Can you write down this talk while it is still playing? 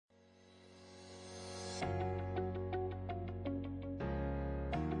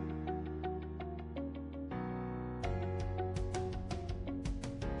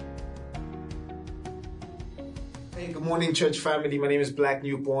Hey, good morning, church family. My name is Black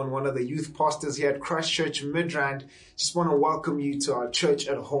Newborn, one of the youth pastors here at Christ Church Midrand. Just want to welcome you to our Church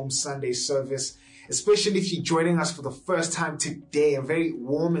at Home Sunday service, especially if you're joining us for the first time today. A very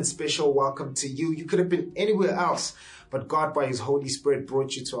warm and special welcome to you. You could have been anywhere else, but God, by His Holy Spirit,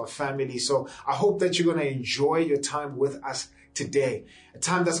 brought you to our family. So I hope that you're going to enjoy your time with us today. A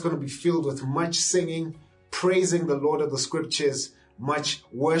time that's going to be filled with much singing, praising the Lord of the Scriptures, much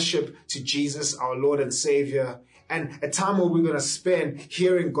worship to Jesus, our Lord and Savior, and a time where we're going to spend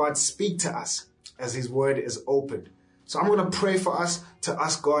hearing God speak to us as His Word is opened. So I'm going to pray for us to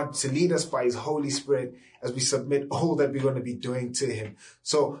ask God to lead us by His Holy Spirit as we submit all that we're going to be doing to Him.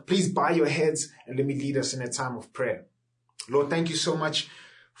 So please bow your heads and let me lead us in a time of prayer. Lord, thank you so much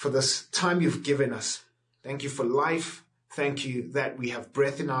for this time you've given us. Thank you for life. Thank you that we have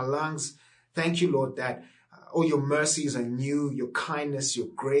breath in our lungs. Thank you, Lord, that all your mercies are new, your kindness, your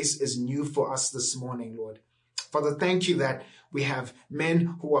grace is new for us this morning, Lord. Father, thank you that we have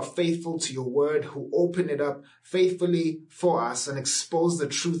men who are faithful to your word, who open it up faithfully for us and expose the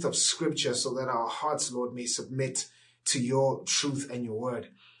truth of Scripture so that our hearts, Lord, may submit to your truth and your word.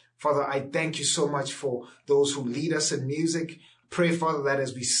 Father, I thank you so much for those who lead us in music. Pray, Father, that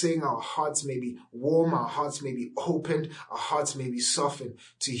as we sing, our hearts may be warm, our hearts may be opened, our hearts may be softened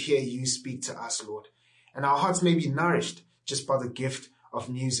to hear you speak to us, Lord. And our hearts may be nourished just by the gift of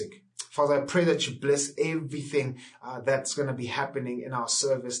music. Father, I pray that you bless everything that's going to be happening in our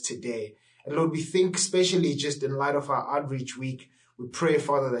service today. And Lord, we think especially just in light of our outreach week, we pray,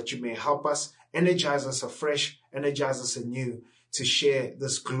 Father, that you may help us, energize us afresh, energize us anew to share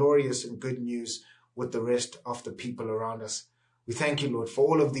this glorious and good news with the rest of the people around us. We thank you, Lord, for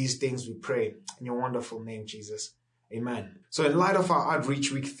all of these things we pray in your wonderful name, Jesus. Amen. So in light of our outreach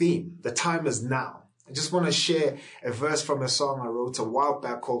week theme, the time is now. I just want to share a verse from a song I wrote a while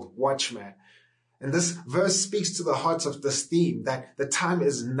back called Watchman. And this verse speaks to the heart of this theme that the time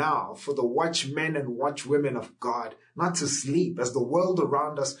is now for the watchmen and watchwomen of God not to sleep as the world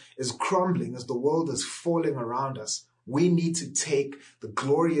around us is crumbling, as the world is falling around us. We need to take the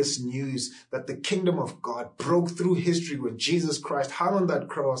glorious news that the kingdom of God broke through history when Jesus Christ hung on that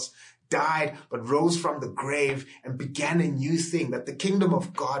cross, died, but rose from the grave and began a new thing, that the kingdom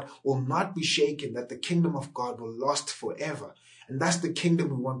of God will not be shaken, that the kingdom of God will last forever. And that's the kingdom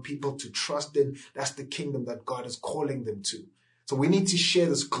we want people to trust in. That's the kingdom that God is calling them to. So we need to share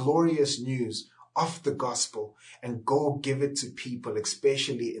this glorious news of the gospel and go give it to people,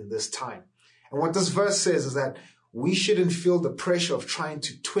 especially in this time. And what this verse says is that we shouldn't feel the pressure of trying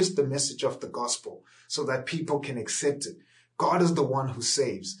to twist the message of the gospel so that people can accept it. God is the one who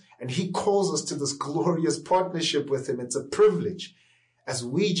saves, and He calls us to this glorious partnership with Him. It's a privilege as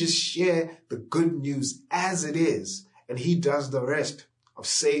we just share the good news as it is, and He does the rest of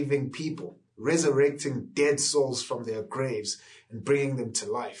saving people, resurrecting dead souls from their graves and bringing them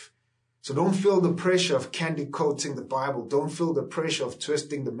to life. So don't feel the pressure of candy coating the Bible. Don't feel the pressure of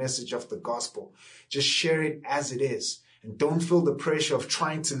twisting the message of the gospel. Just share it as it is. And don't feel the pressure of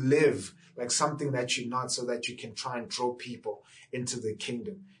trying to live like something that you're not so that you can try and draw people into the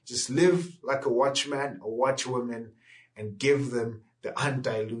kingdom. Just live like a watchman, a watchwoman, and give them the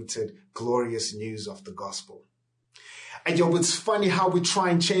undiluted, glorious news of the gospel. And it's funny how we try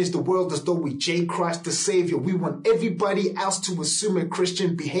and change the world as though we J Christ the Savior. We want everybody else to assume a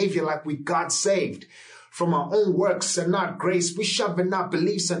Christian behavior like we got saved from our own works and not grace. We shoving our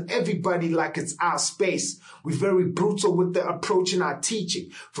beliefs on everybody like it's our space. We're very brutal with the approach in our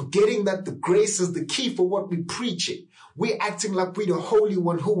teaching, forgetting that the grace is the key for what we preaching. We're acting like we're the Holy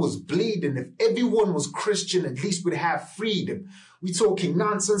One who was bleeding. If everyone was Christian, at least we'd have freedom. We talking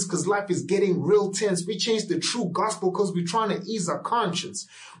nonsense because life is getting real tense. We change the true gospel because we're trying to ease our conscience.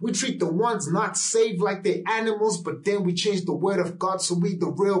 We treat the ones not saved like they're animals, but then we change the word of God so we the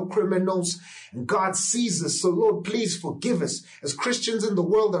real criminals. And God sees us. So Lord, please forgive us. As Christians in the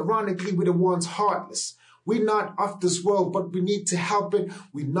world, ironically, we're the ones heartless. We're not of this world, but we need to help it.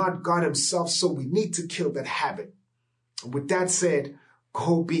 We're not God Himself, so we need to kill that habit. And with that said,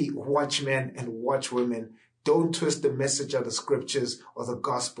 go be watchmen and watchwomen. Don't twist the message of the Scriptures or the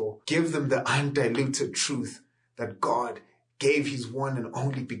gospel. Give them the undiluted truth that God gave His one and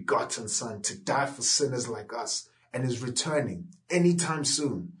only begotten Son to die for sinners like us and is returning anytime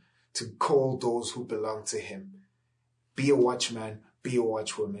soon to call those who belong to Him. Be a watchman, be a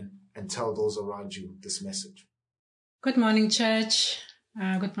watchwoman, and tell those around you this message. Good morning, church.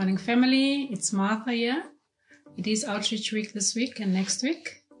 Good morning, family. It's Martha here. It is Outreach Week this week and next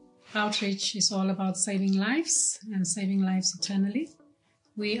week. Outreach is all about saving lives and saving lives eternally.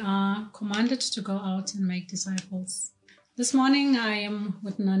 We are commanded to go out and make disciples. This morning I am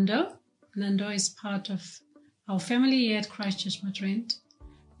with Nando. Nando is part of our family here at Christchurch Midrand.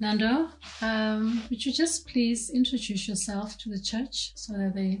 Nando, would you just please introduce yourself to the church so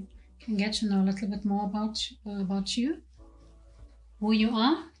that they can get to know a little bit more about you, who you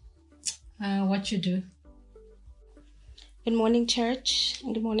are, what you do. Good morning, church,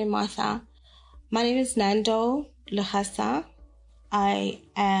 and good morning, Martha. My name is Nando Luhasa. I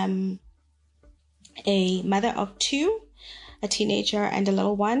am a mother of 2, a teenager and a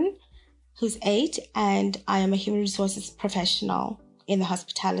little one who's 8, and I am a human resources professional in the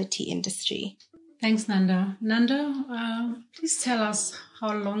hospitality industry. Thanks, Nando. Nando, please tell us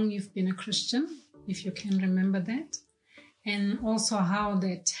how long you've been a Christian, if you can remember that, and also how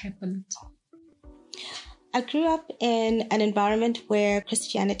that happened. I grew up in an environment where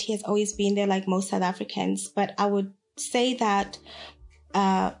Christianity has always been there, like most South Africans, but I would say that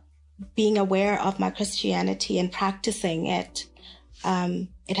being aware of my Christianity and practicing it,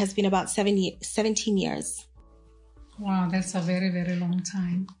 it has been about 17 years. Wow, that's a very, very long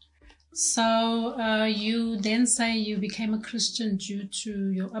time. So you then say you became a Christian due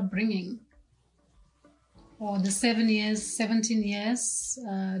to your upbringing. Or the 17 years,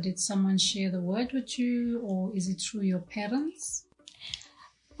 did someone share the word with you, or is it through your parents?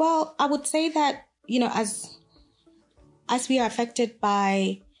 Well, I would say that, as we are affected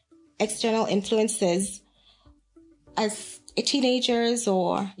by external influences, as teenagers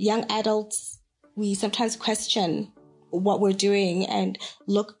or young adults, we sometimes question what we're doing and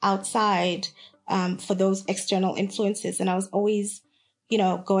look outside for those external influences. And I was always,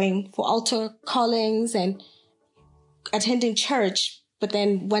 going for altar callings and attending church. But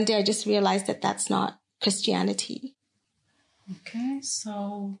then one day I just realized that that's not Christianity. Okay,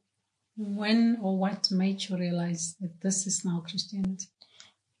 so when or what made you realize that this is now Christianity?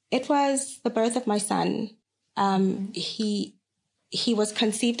 It was the birth of my son. He was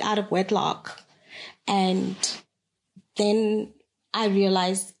conceived out of wedlock. And then I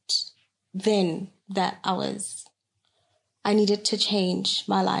realized then that I needed to change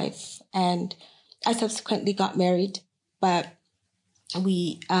my life. And I subsequently got married, but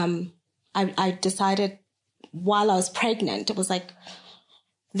I decided while I was pregnant, it was like,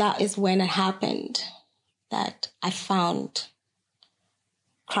 that is when it happened that I found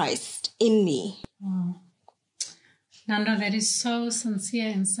Christ in me. Wow. Nando, that is so sincere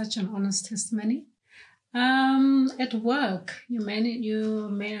and such an honest testimony. At work, you mentioned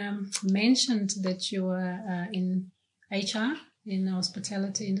that you were in HR, in the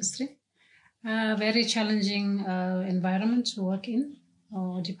hospitality industry. Very challenging environment to work in,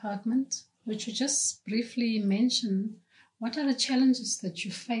 or department. Would you just briefly mention what are the challenges that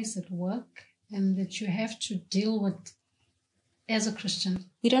you face at work and that you have to deal with as a Christian?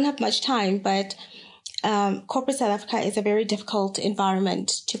 We don't have much time, but corporate South Africa is a very difficult environment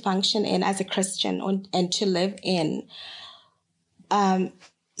to function in as a Christian and to live in.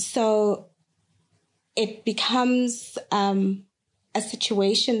 So it becomes a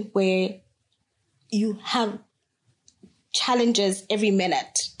situation where you have challenges every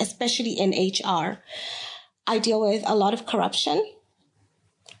minute, especially in HR. I deal with a lot of corruption.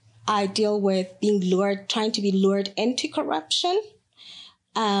 I deal with trying to be lured into corruption.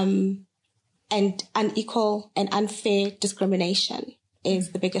 And unequal and unfair discrimination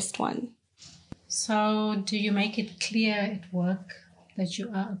is the biggest one. So do you make it clear at work that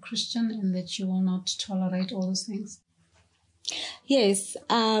you are a Christian and that you will not tolerate all those things? Yes.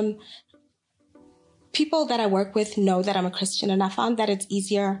 People that I work with know that I'm a Christian, and I found that it's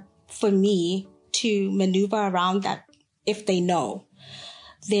easier for me to maneuver around that if they know.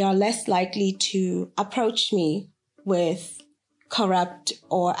 They are less likely to approach me with corrupt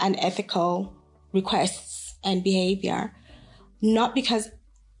or unethical requests and behavior, not because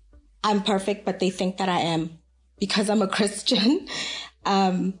I'm perfect, but they think that I am because I'm a Christian.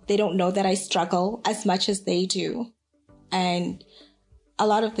 They don't know that I struggle as much as they do. And a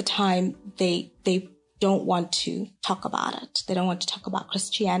lot of the time they don't want to talk about it. They don't want to talk about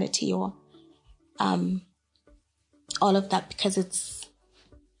Christianity or all of that because it's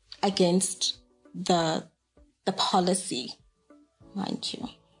against the policy, mind you.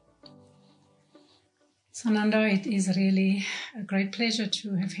 So Nando, it is really a great pleasure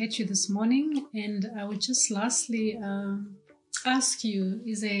to have had you this morning. And I would just lastly ask you,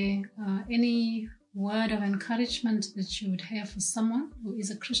 is there any word of encouragement that you would have for someone who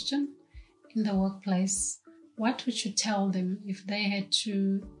is a Christian in the workplace? What would you tell them if they had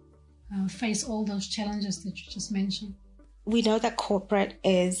to face all those challenges that you just mentioned? We know that corporate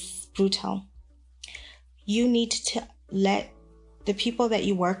is brutal. You need to let the people that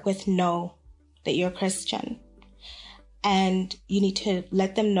you work with know that you're a Christian. And you need to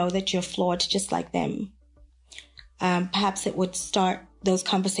let them know that you're flawed just like them. perhaps it would start those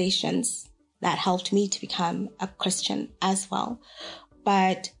conversations that helped me to become a Christian as well.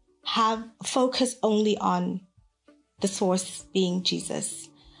 But focus only on the source being Jesus,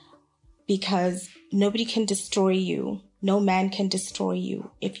 because nobody can destroy you. No man can destroy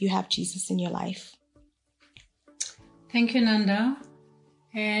you if you have Jesus in your life. Thank you, Nanda.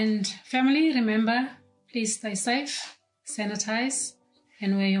 And family, remember, please stay safe, sanitize,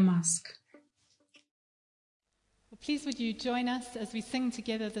 and wear your mask. Well, please would you join us as we sing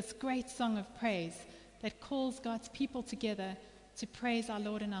together this great song of praise that calls God's people together to praise our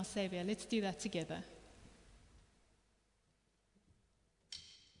Lord and our Savior. Let's do that together.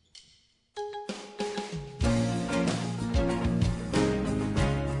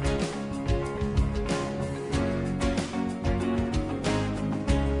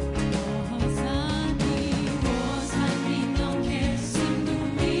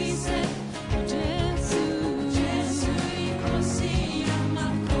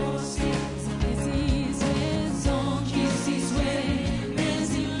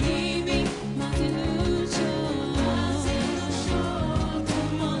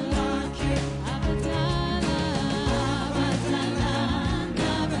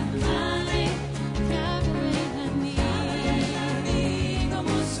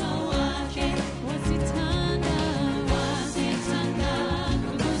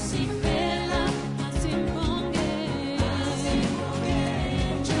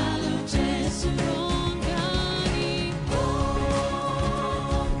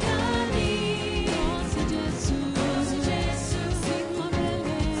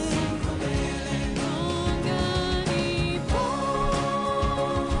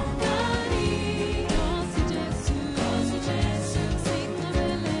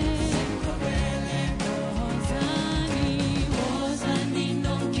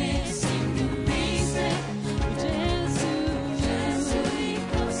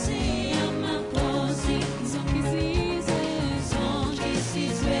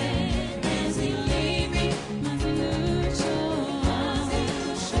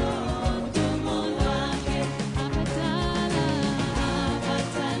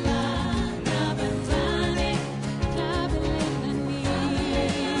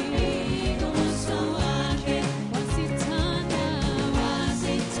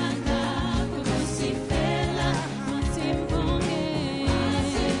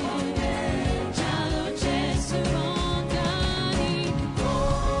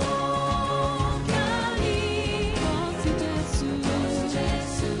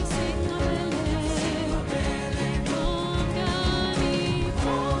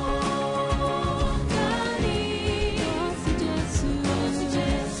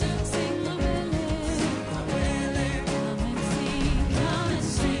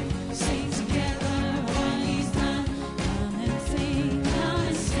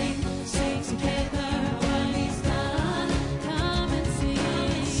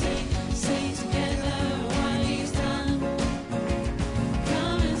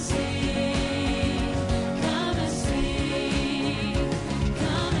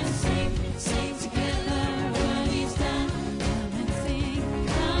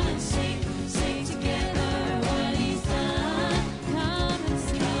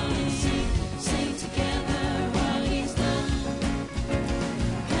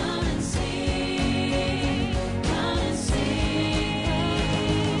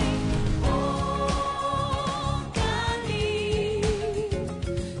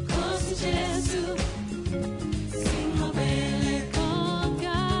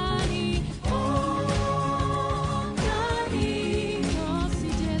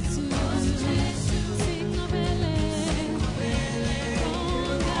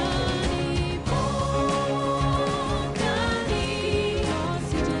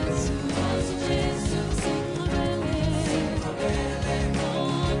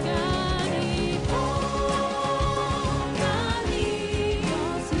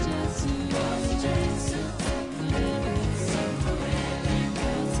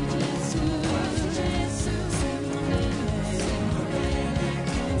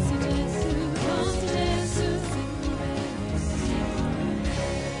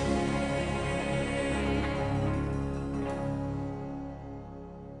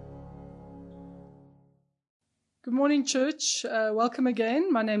 Good morning, church. Welcome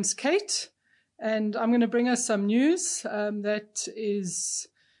again. My name's Kate, and I'm going to bring us some news that is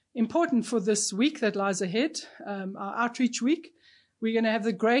important for this week that lies ahead, our outreach week. We're going to have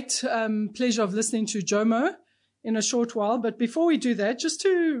the great pleasure of listening to Jomo in a short while. But before we do that, just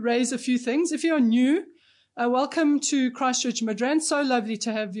to raise a few things. If you're new, welcome to Christchurch Midrand. So lovely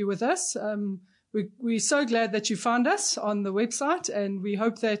to have you with us. We're so glad that you found us on the website, and we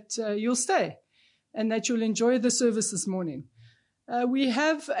hope that you'll stay and that you'll enjoy the service this morning. We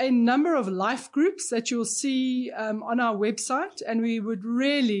have a number of life groups that you'll see on our website, and we would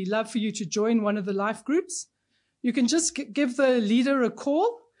really love for you to join one of the life groups. You can just give the leader a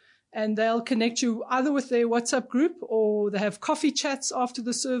call, and they'll connect you either with their WhatsApp group, or they have coffee chats after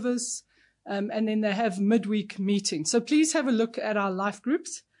the service, and then they have midweek meetings. So please have a look at our life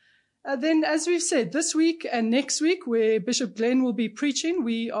groups. Then, as we've said, this week and next week, where Bishop Glenn will be preaching,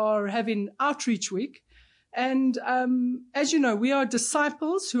 we are having Outreach Week. And as you know, we are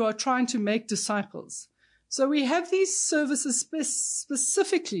disciples who are trying to make disciples. So we have these services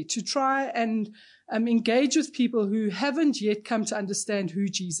specifically to try and engage with people who haven't yet come to understand who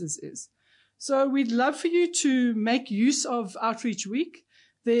Jesus is. So we'd love for you to make use of Outreach Week.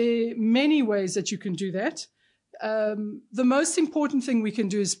 There are many ways that you can do that. The most important thing we can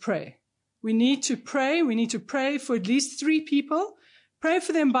do is pray. We need to pray. We need to pray for at least 3 people. Pray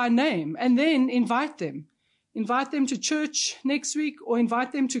for them by name, and then invite them. Invite them to church next week, or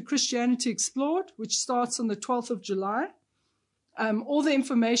invite them to Christianity Explored, which starts on the 12th of July. All the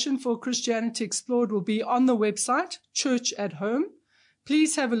information for Christianity Explored will be on the website, Church at Home.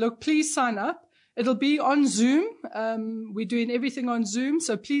 Please have a look. Please sign up. It'll be on Zoom. We're doing everything on Zoom,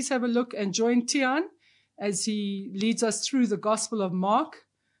 so please have a look and join Tian as he leads us through the Gospel of Mark,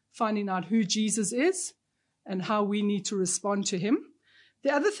 finding out who Jesus is and how we need to respond to him.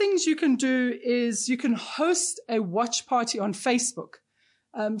 The other things you can do is you can host a watch party on Facebook.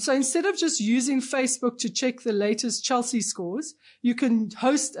 So instead of just using Facebook to check the latest Chelsea scores, you can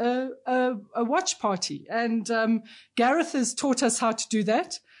host a watch party. And Gareth has taught us how to do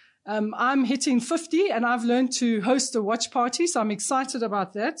that. I'm hitting 50, and I've learned to host a watch party, so I'm excited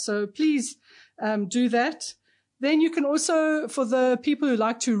about that. So please do that. Then you can also, for the people who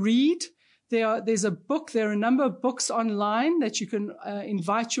like to read, there's a book. There are a number of books online that you can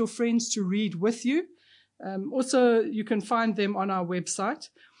invite your friends to read with you. Also, you can find them on our website.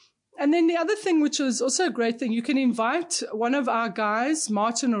 And then the other thing, which is also a great thing, you can invite one of our guys,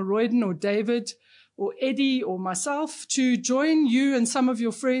 Martin or Royden or David or Eddie or myself, to join you and some of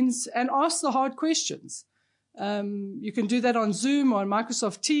your friends and ask the hard questions. You can do that on Zoom or on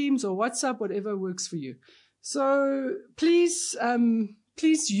Microsoft Teams or WhatsApp, whatever works for you. So please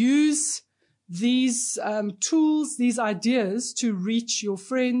use these tools, these ideas to reach your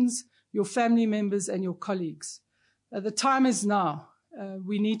friends, your family members, and your colleagues. The time is now.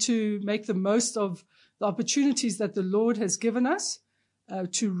 We need to make the most of the opportunities that the Lord has given us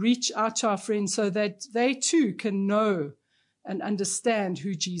to reach out to our friends so that they too can know and understand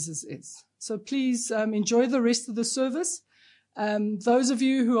who Jesus is. So please enjoy the rest of the service. Those of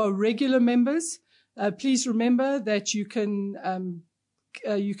you who are regular members, please remember that you can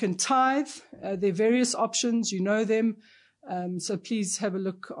tithe. There are various options. You know them. So please have a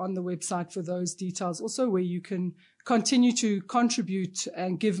look on the website for those details. Also, where you can continue to contribute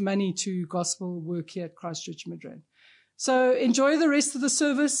and give money to gospel work here at Christchurch Midrand. So enjoy the rest of the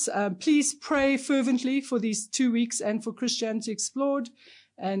service. Please pray fervently for these 2 weeks and for Christianity Explored.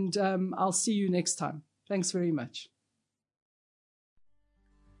 And I'll see you next time. Thanks very much.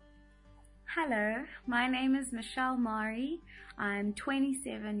 Hello, my name is Michelle Mari. I'm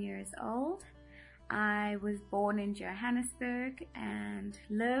 27 years old. I was born in Johannesburg and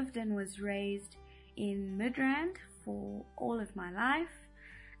lived and was raised in Midrand for all of my life.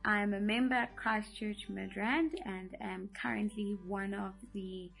 I am a member at Christchurch Midrand and am currently one of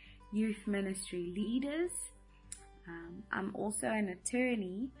the youth ministry leaders. I'm also an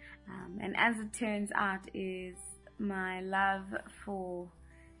attorney, and as it turns out, is my love for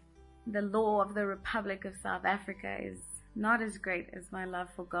the law of the Republic of South Africa is not as great as my love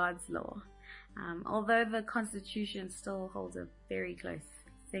for God's law. Although the Constitution still holds a very close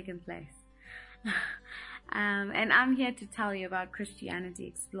second place. And I'm here to tell you about Christianity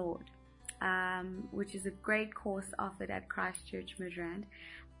Explored, which is a great course offered at Christchurch Midrand.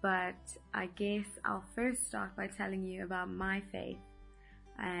 But I guess I'll first start by telling you about my faith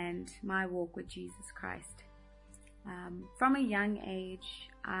and my walk with Jesus Christ. From a young age,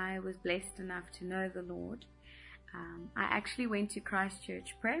 I was blessed enough to know the Lord. I actually went to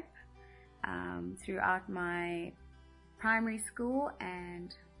Christchurch Prep throughout my primary school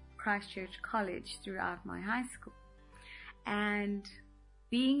and Christchurch College throughout my high school. And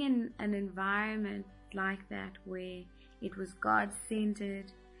being in an environment like that where it was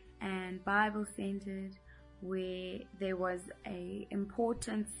God-centered and Bible-centered, where there was a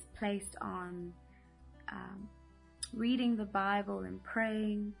importance placed on reading the Bible and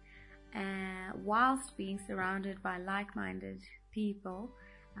praying, whilst being surrounded by like-minded people,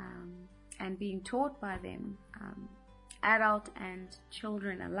 and being taught by them, adult and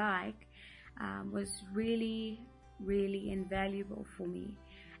children alike, was really, really invaluable for me,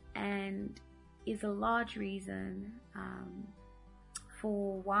 and is a large reason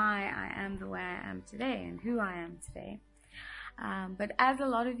for why I am the way I am today and who I am today. But as a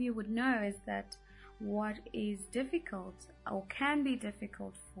lot of you would know, is that what is difficult or can be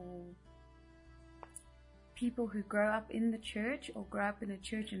difficult for people who grow up in the church or grow up in a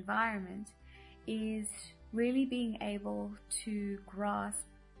church environment is really being able to grasp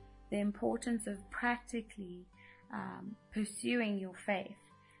the importance of practically pursuing your faith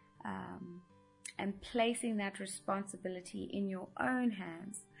and placing that responsibility in your own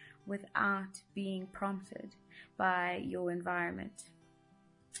hands without being prompted by your environment.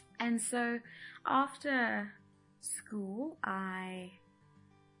 And so after school, I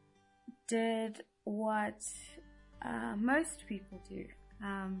did what most people do.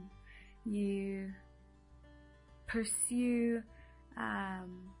 You pursue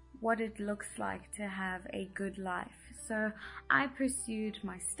what it looks like to have a good life. So I pursued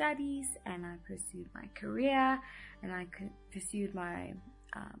my studies, and I pursued my career, and I pursued my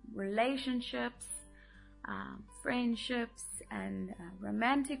relationships, friendships, and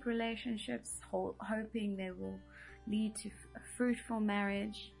romantic relationships, hoping they will lead to a fruitful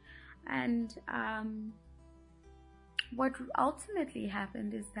marriage. And what ultimately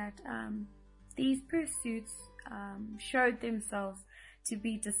happened is that these pursuits showed themselves to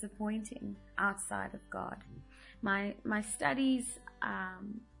be disappointing outside of God. My studies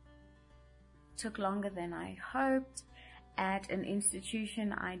took longer than I hoped at an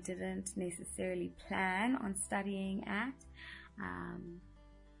institution I didn't necessarily plan on studying at.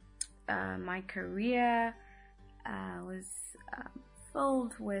 My career was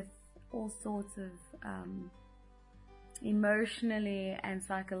filled with all sorts of emotionally and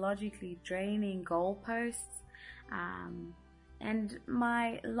psychologically draining goalposts, and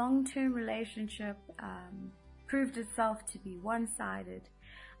my long-term relationship proved itself to be one-sided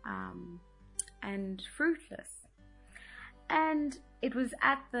and fruitless. And it was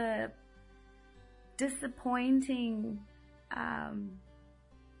at the disappointing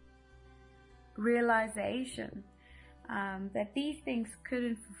realization that these things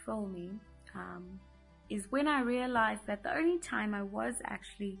couldn't fulfill me is when I realized that the only time I was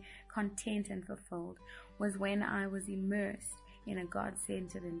actually content and fulfilled was when I was immersed in a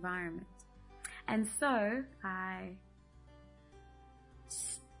God-centered environment. And so I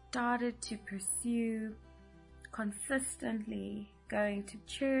started to pursue consistently going to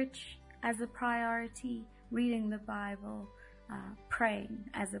church as a priority, reading the Bible, praying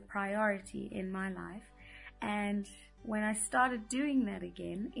as a priority in my life. And when I started doing that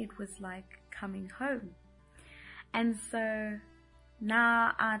again, it was like coming home. And so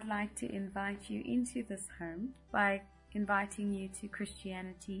now I'd like to invite you into this home by inviting you to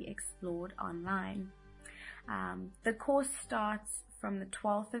Christianity Explored online. The course starts from the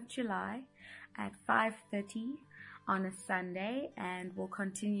 12th of July at 5:30 on a Sunday, and will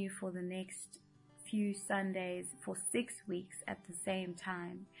continue for the next few Sundays for 6 weeks at the same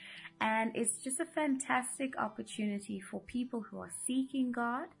time. And it's just a fantastic opportunity for people who are seeking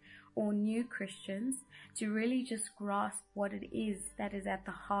God or new Christians to really just grasp what it is that is at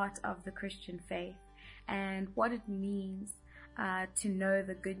the heart of the Christian faith and what it means to know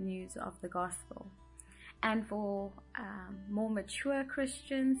the good news of the gospel. And for more mature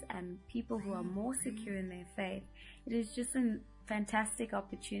Christians and people who are more secure in their faith, it is just a fantastic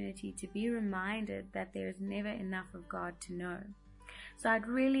opportunity to be reminded that there is never enough of God to know. So I'd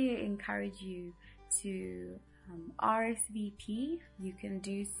really encourage you to RSVP. You can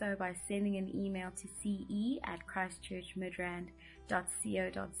do so by sending an email to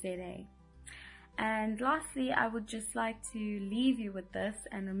ce@christchurchmidrand.co.za. And lastly, I would just like to leave you with this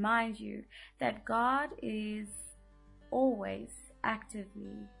and remind you that God is always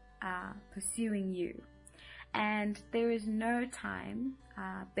actively pursuing you. And there is no time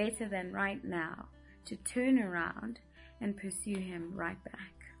better than right now to turn around and pursue Him right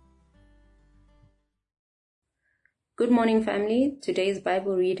back. Good morning, family. Today's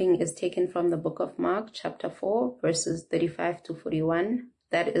Bible reading is taken from the book of Mark, chapter 4, verses 35 to 41.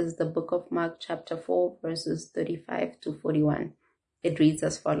 That is the book of Mark, chapter 4, verses 35 to 41. It reads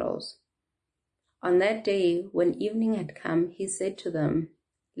as follows. On that day, when evening had come, he said to them,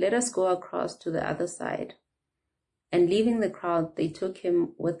 "Let us go across to the other side." And leaving the crowd, they took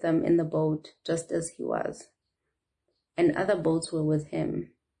him with them in the boat, just as he was. And other boats were with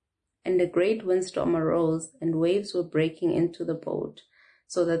him. And a great windstorm arose, and waves were breaking into the boat,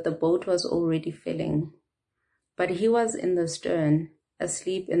 so that the boat was already filling. But he was in the stern,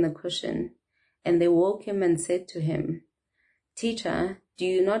 asleep in the cushion. And they woke him and said to him, Teacher, do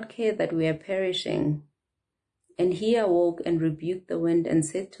you not care that we are perishing? And he awoke and rebuked the wind and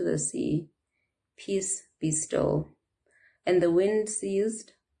said to the sea, Peace, be still. And the wind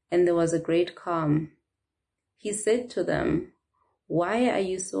ceased, and there was a great calm. He said to them, Why are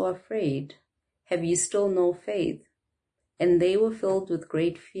you so afraid? Have you still no faith? And they were filled with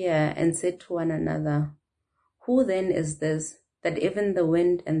great fear and said to one another, Who then is this, that even the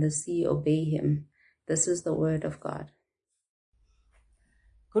wind and the sea obey him? This is the word of God.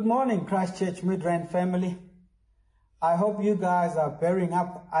 Good morning, Christchurch Midrand family. I hope you guys are bearing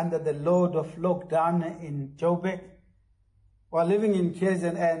up under the load of lockdown in Joburg. While living in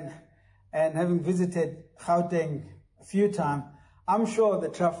KZN and having visited Gauteng a few times, I'm sure the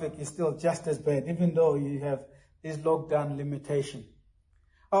traffic is still just as bad, even though you have this lockdown limitation.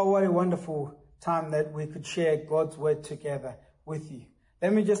 Oh, what a wonderful time that we could share God's word together with you.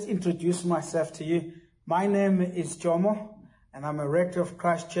 Let me just introduce myself to you. My name is Jomo, and I'm a rector of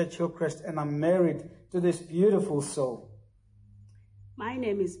Christchurch Hillcrest, and I'm married to this beautiful soul. My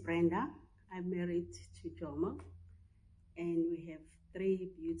name is Brenda. I'm married to Jomo, and we have 3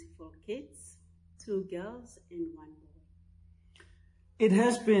 beautiful kids, 2 girls and 1 boy. It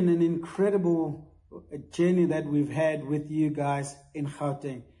has been an incredible journey that we've had with you guys in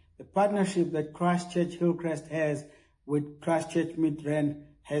Gauteng. The partnership that Christchurch Hillcrest has with Christchurch Midrand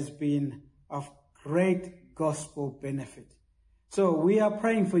has been of great gospel benefit. So we are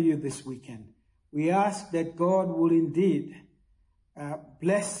praying for you this weekend. We ask that God will indeed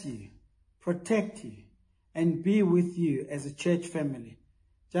bless you, protect you, and be with you as a church family,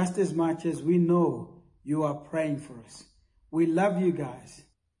 just as much as we know you are praying for us. We love you guys.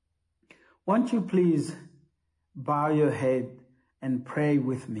 Won't you please bow your head and pray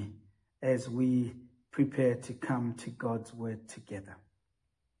with me as we prepare to come to God's word together.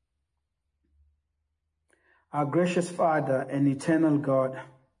 Our gracious Father and eternal God,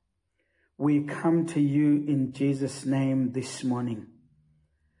 we come to you in Jesus' name this morning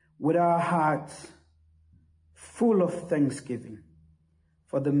with our hearts full of thanksgiving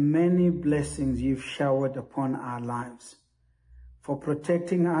for the many blessings you've showered upon our lives, for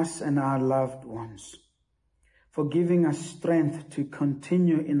protecting us and our loved ones, for giving us strength to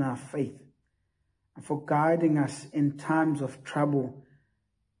continue in our faith, and for guiding us in times of trouble,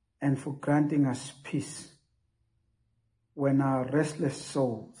 and for granting us peace when our restless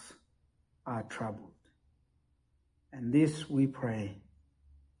souls are troubled. And this we pray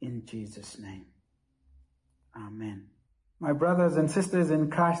in Jesus' name. Amen. My brothers and sisters in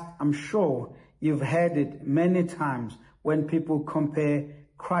Christ, I'm sure you've heard it many times when people compare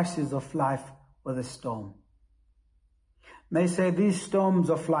crises of life with a storm. They say these storms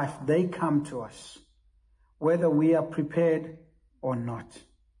of life, they come to us, whether we are prepared or not.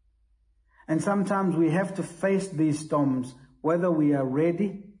 And sometimes we have to face these storms, whether we are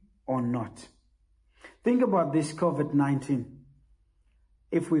ready or not. Think about this COVID-19.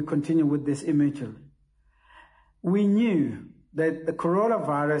 If we continue with this imagery, we knew that the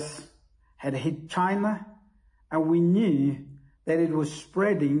coronavirus had hit China, and we knew that it was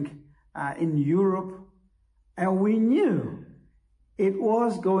spreading in Europe, and we knew it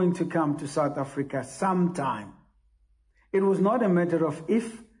was going to come to South Africa sometime. It was not a matter of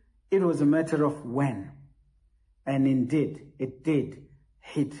if, it was a matter of when. And indeed, it did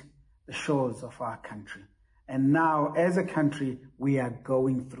hit the shores of our country. And now, as a country, we are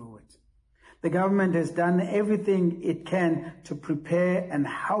going through it. The government has done everything it can to prepare and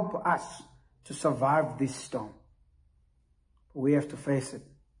help us to survive this storm. We have to face it,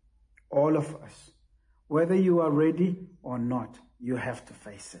 all of us. Whether you are ready or not, you have to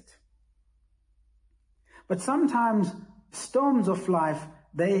face it. But sometimes storms of life,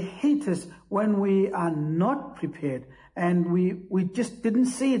 they hit us when we are not prepared and we just didn't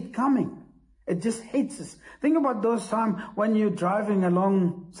see it coming. It just hits us. Think about those times when you're driving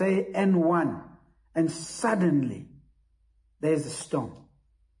along, say, N1, and suddenly there's a storm.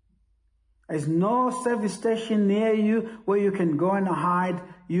 There's no service station near you where you can go and hide.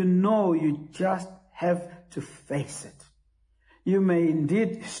 You know you just have to face it. You may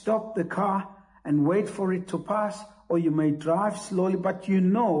indeed stop the car and wait for it to pass, or you may drive slowly, but you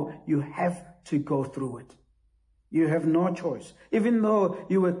know you have to go through it. You have no choice, even though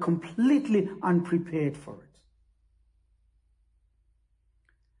you were completely unprepared for it.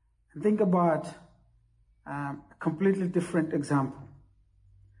 And think about a completely different example.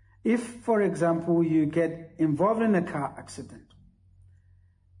 If, for example, you get involved in a car accident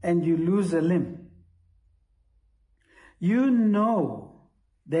and you lose a limb, you know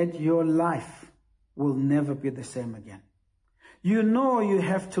that your life will never be the same again. You know you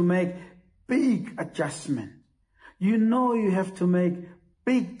have to make big adjustment. You know you have to make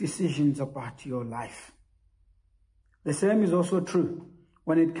big decisions about your life. The same is also true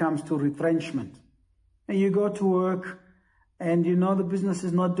when it comes to retrenchment. And you go to work and you know the business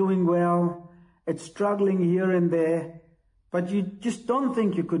is not doing well, it's struggling here and there, but you just don't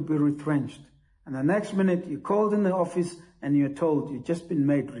think you could be retrenched. And the next minute you're called in the office and you're told you've just been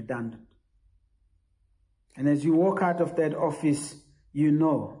made redundant. And as you walk out of that office, you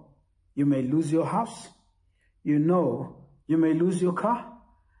know you may lose your house, you know you may lose your car,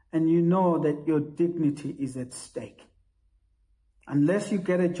 and you know that your dignity is at stake. Unless you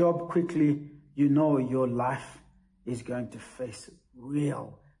get a job quickly, you know your life is going to face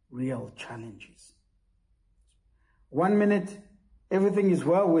real challenges. 1 minute, everything is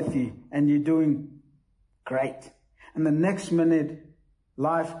well with you and you're doing great. And the next minute,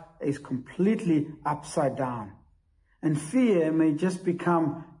 life is completely upside down. And fear may just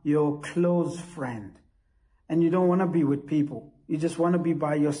become your close friend. And you don't want to be with people. You just want to be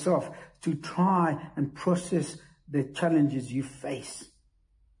by yourself to try and process the challenges you face.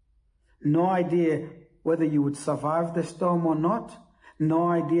 No idea whether you would survive the storm or not. No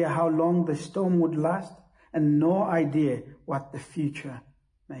idea how long the storm would last. And no idea what the future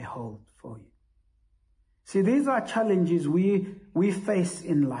may hold for you. See, these are challenges we face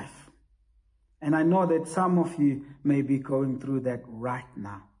in life. And I know that some of you may be going through that right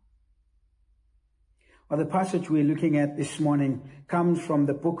now. Well, the passage we're looking at this morning comes from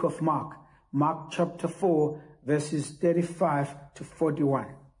the book of Mark. Mark chapter 4, verses 35 to 41.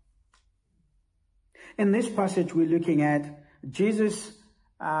 In this passage we're looking at, Jesus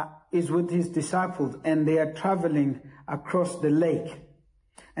is with his disciples and they are traveling across the lake.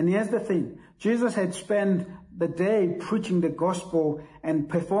 And here's the thing. Jesus had spent the day preaching the gospel and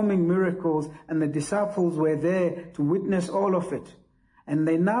performing miracles, and the disciples were there to witness all of it. And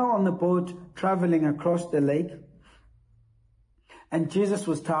they're now on the boat traveling across the lake. And Jesus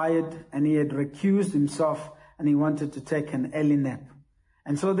was tired and he had recused himself and he wanted to take an early nap.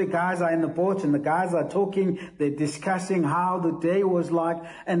 And so the guys are in the boat and the guys are talking, they're discussing how the day was like,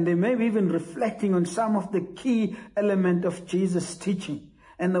 and they may be even reflecting on some of the key element of Jesus' teaching.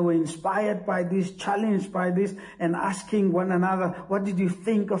 And they were inspired by this, challenged by this, and asking one another, what did you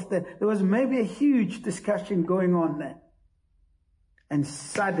think of that? There was maybe a huge discussion going on there. And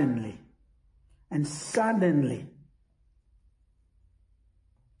suddenly,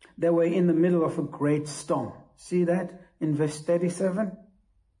 they were in the middle of a great storm. See that in verse 37?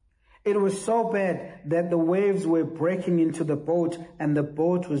 It was so bad that the waves were breaking into the boat and the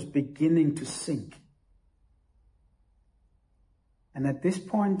boat was beginning to sink. And at this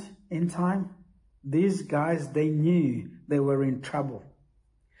point in time, these guys, they knew they were in trouble.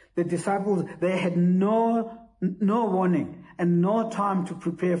 The disciples, they had no warning and no time to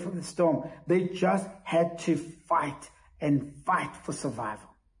prepare for the storm. They just had to fight and fight for survival.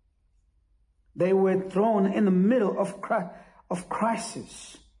 They were thrown in the middle of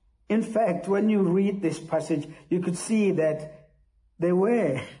crisis. In fact, when you read this passage, you could see that they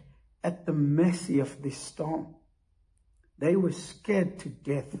were at the mercy of this storm. They were scared to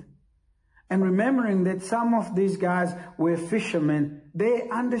death. And remembering that some of these guys were fishermen, they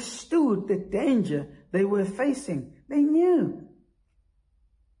understood the danger they were facing. They knew.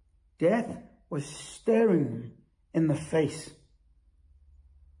 Death was staring them in the face.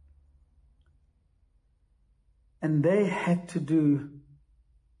 And they had to do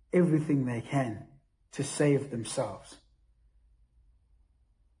everything they can to save themselves.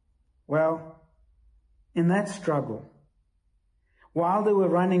 Well, in that struggle, while they were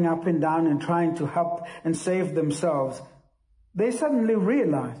running up and down and trying to help and save themselves, they suddenly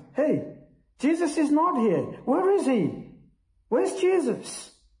realized, hey, Jesus is not here. Where is he? Where's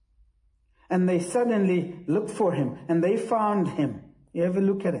Jesus? And they suddenly looked for him and they found him. You ever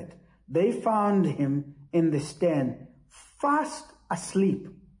look at it? They found him in the stand, fast asleep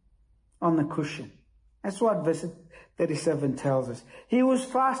on the cushion. That's what verse 37 tells us. He was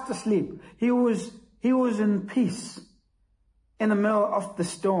fast asleep. He was in peace in the middle of the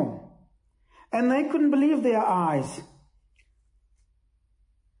storm. And they couldn't believe their eyes.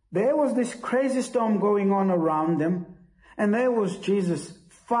 There was this crazy storm going on around them, and there was Jesus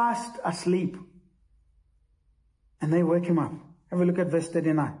fast asleep. And they wake him up. Have a look at verse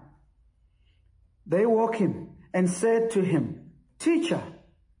 39. They woke him and said to him, Teacher,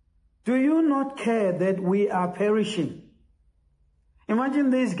 do you not care that we are perishing?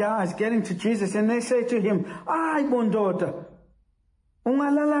 Imagine these guys getting to Jesus and they say to him, Ay, bondota,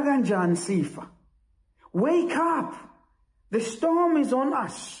 ungalala kanjani sifa? Wake up. The storm is on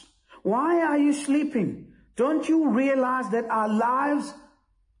us. Why are you sleeping? Don't you realize that our lives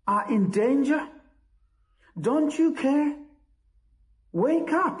are in danger? Don't you care?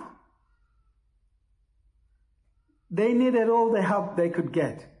 Wake up. They needed all the help they could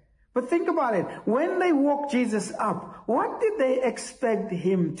get. But think about it. When they woke Jesus up, what did they expect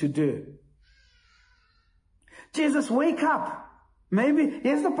him to do? Jesus, wake up. Maybe,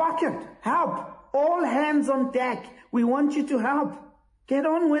 here's the bucket. Help. All hands on deck. We want you to help. Get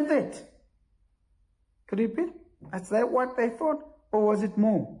on with it. Could it be? Is that what they thought? Or was it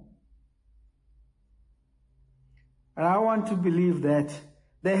more? And I want to believe that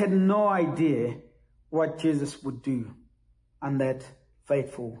they had no idea what Jesus would do on that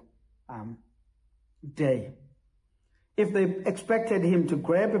fateful day. If they expected him to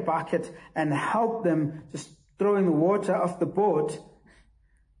grab a bucket and help them just throwing the water off the boat,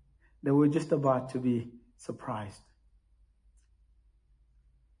 they were just about to be surprised.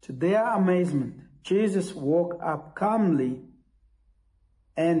 To their amazement, Jesus woke up calmly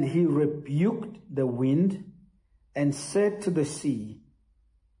and he rebuked the wind and said to the sea,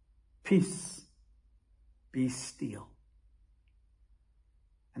 "Peace, be still."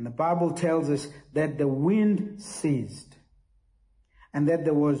 And the Bible tells us that the wind ceased and that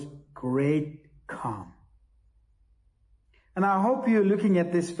there was great calm. And I hope you're looking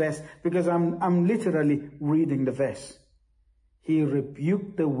at this verse because I'm literally reading the verse. He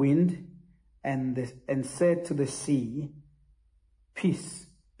rebuked the wind and said to the sea, "Peace,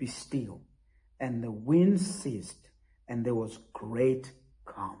 be still." And the wind ceased and there was great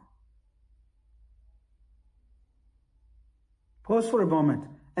calm. Pause for a moment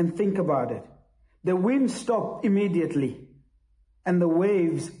and think about it. The wind stopped immediately and the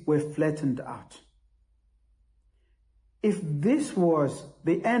waves were flattened out. If this was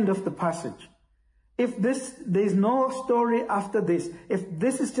the end of the passage, there's no story after this, if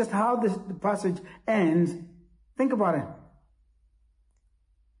this is just how the passage ends, think about it.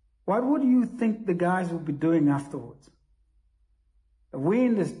 What would you think the guys would be doing afterwards? The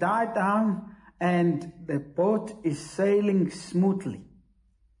wind has died down and the boat is sailing smoothly.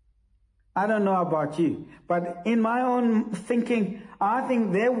 I don't know about you, but in my own thinking, I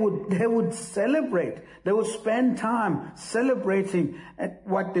think they would celebrate. They would spend time celebrating at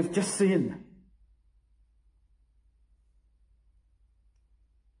what they've just seen.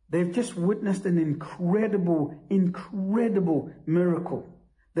 They've just witnessed an incredible miracle.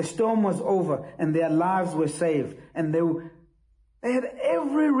 The storm was over and their lives were saved. And they had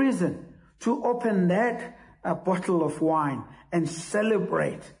every reason to open that bottle of wine and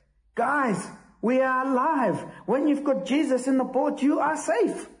celebrate. Guys, we are alive. When you've got Jesus in the boat, you are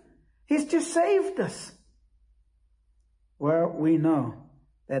safe. He's just saved us. Well, we know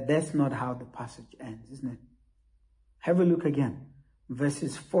that that's not how the passage ends, isn't it? Have a look again.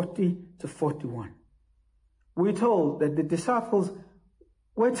 Verses 40 to 41. We're told that the disciples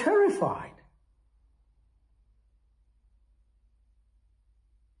were terrified.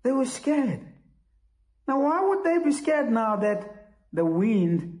 They were scared. Now, why would they be scared now that the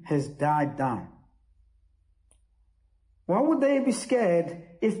wind has died down? Why would they be scared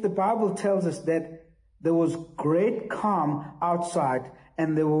if the Bible tells us that there was great calm outside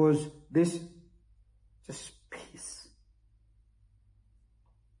and there was this just peace?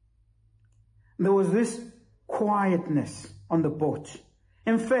 There was this quietness on the boat.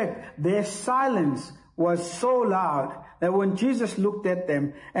 In fact, their silence was so loud that when Jesus looked at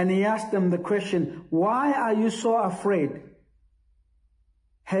them and he asked them the question, "Why are you so afraid?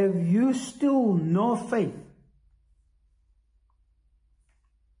 Have you still no faith?"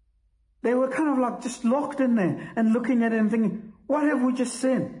 They were kind of like just locked in there and looking at it and thinking, what have we just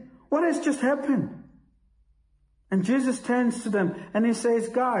seen? What has just happened? And Jesus turns to them and he says,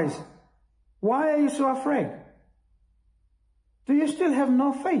 "Guys, why are you so afraid? Do you still have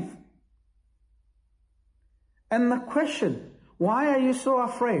no faith?" And the question, why are you so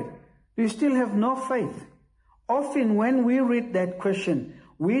afraid? Do you still have no faith? Often when we read that question,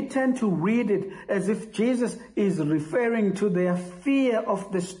 we tend to read it as if Jesus is referring to their fear of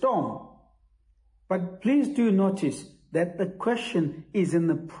the storm. But please do notice that the question is in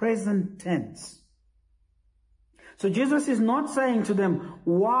the present tense. So Jesus is not saying to them,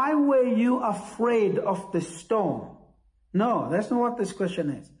 "Why were you afraid of the storm?" No, that's not what this question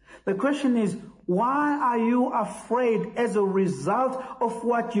is. The question is, why are you afraid as a result of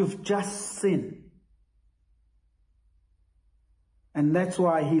what you've just seen? And that's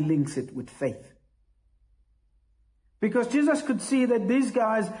why he links it with faith. Because Jesus could see that these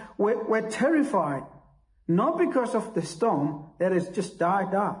guys were terrified, not because of the storm that has just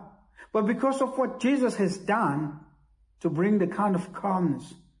died out, but because of what Jesus has done to bring the kind of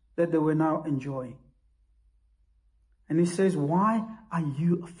calmness that they were now enjoying. And he says, why are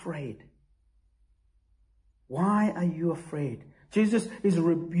you afraid? Why are you afraid? Jesus is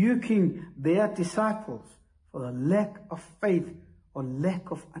rebuking their disciples for the lack of faith or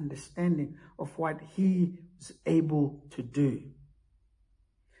lack of understanding of what he was able to do.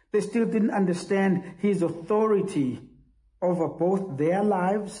 They still didn't understand his authority over both their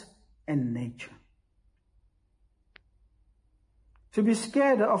lives and nature. To be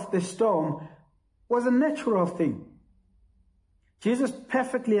scared of the storm was a natural thing. Jesus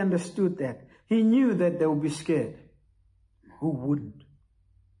perfectly understood that. He knew that they would be scared. Who wouldn't?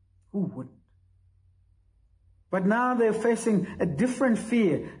 Who wouldn't? But now they're facing a different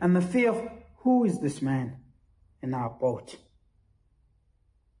fear, and the fear of, who is this man in our boat?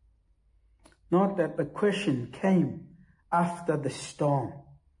 Not that the question came after the storm.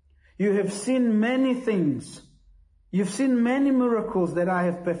 You have seen many things. You've seen many miracles that I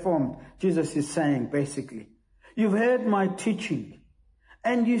have performed, Jesus is saying, basically. You've heard my teaching,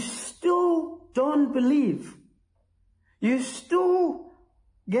 and you still don't believe. You still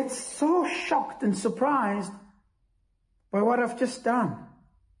get so shocked and surprised by what I've just done.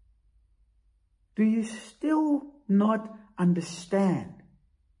 Do you still not understand?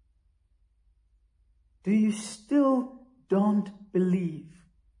 Do you still don't believe?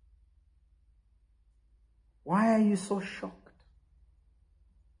 Why are you so shocked?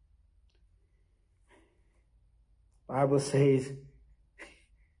 The Bible says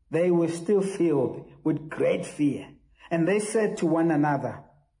they were still filled with great fear, and they said to one another,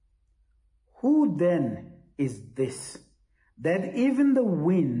 who then is this, that even the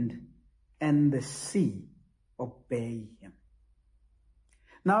wind and the sea obey him?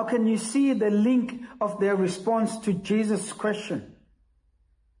 Now can you see the link of their response to Jesus' question?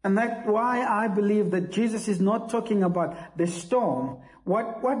 And that's why I believe that Jesus is not talking about the storm.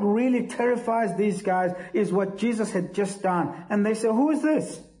 What really terrifies these guys is what Jesus had just done. And they say, who is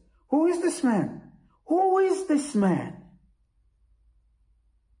this? Who is this man? Who is this man?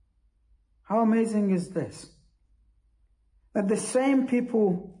 How amazing is this? That the same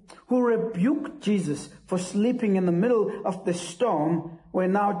people who rebuked Jesus for sleeping in the middle of the storm were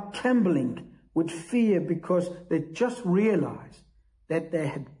now trembling with fear because they just realized that they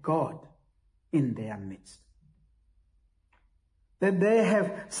had God in their midst. That they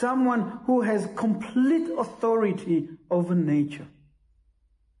have someone who has complete authority over nature.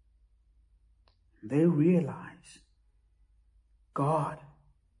 They realize God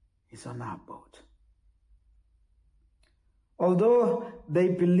is on our boat. Although they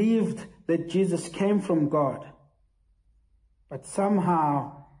believed that Jesus came from God, but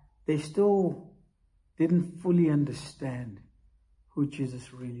somehow they still didn't fully understand who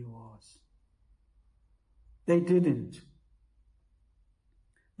Jesus really was. They didn't.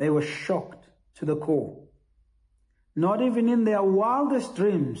 They were shocked to the core. Not even in their wildest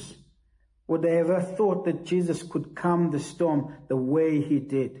dreams would they ever thought that Jesus could calm the storm the way he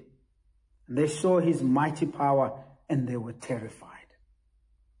did. And they saw his mighty power and they were terrified.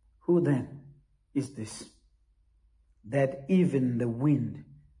 Who then is this, that even the wind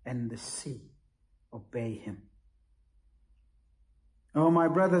and the sea obey him? Oh, my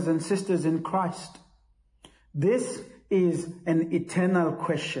brothers and sisters in Christ, this is an eternal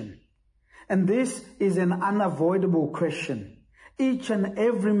question. And this is an unavoidable question. Each and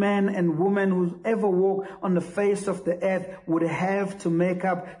every man and woman who's ever walked on the face of the earth would have to make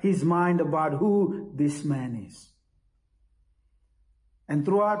up his mind about who this man is. And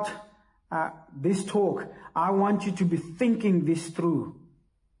throughout this talk, I want you to be thinking this through.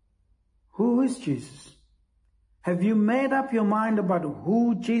 Who is Jesus? Have you made up your mind about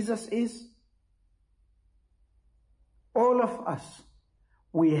who Jesus is? All of us,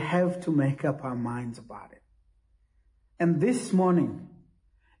 we have to make up our minds about it. And this morning,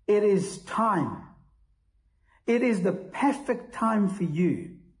 it is time. It is the perfect time for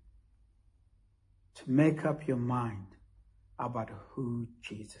you to make up your mind about who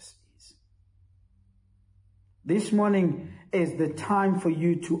Jesus is. This morning is the time for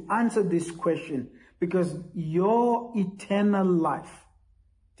you to answer this question, because your eternal life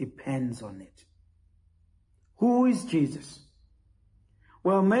depends on it. Who is Jesus?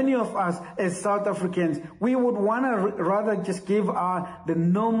 Well, many of us as South Africans, we would want to rather just give the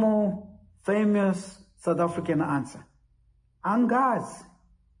normal, famous South African answer. Angazi.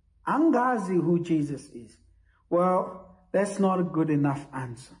 Angazi who Jesus is. Well, that's not a good enough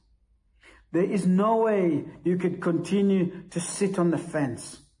answer. There is no way you could continue to sit on the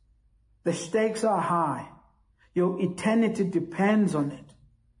fence. The stakes are high. Your eternity depends on it.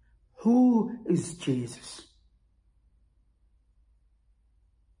 Who is Jesus?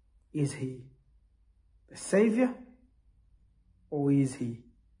 Is he the Savior Or is he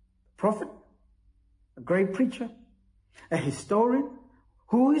a prophet? A great preacher? A historian?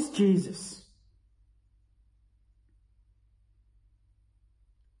 Who is Jesus?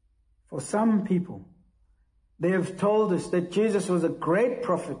 For some people, they have told us that Jesus was a great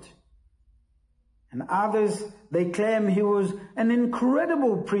prophet. And others, they claim he was an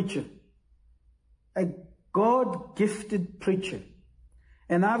incredible preacher, a God-gifted preacher.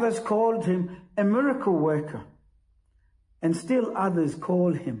 And others called him a miracle worker. And still others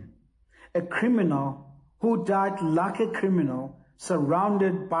call him a criminal who died like a criminal,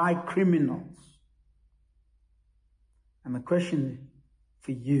 surrounded by criminals. And the question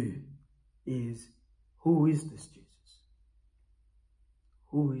for you is, who is this Jesus?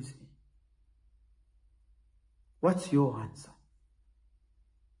 Who is he? What's your answer?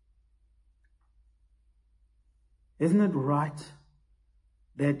 Isn't it right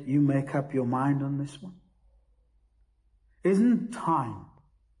that you make up your mind on this one? Isn't it time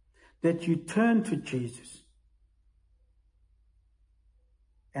that you turn to Jesus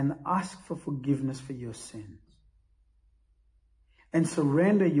and ask for forgiveness for your sins and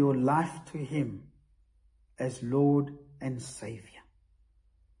surrender your life to him as Lord and Savior?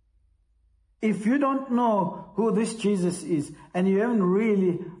 If you don't know who this Jesus is and you haven't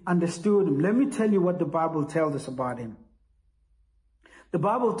really understood him, let me tell you what the Bible tells us about him. The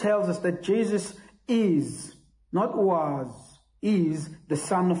Bible tells us that Jesus is, not was, is the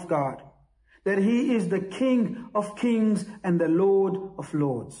Son of God. That he is the King of kings and the Lord of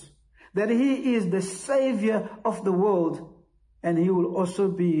lords. That he is the Savior of the world, and he will also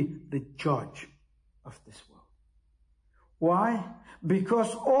be the judge of this world. Why?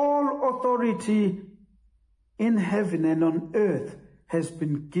 Because all authority in heaven and on earth has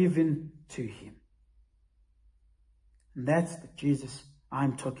been given to him. And that's the Jesus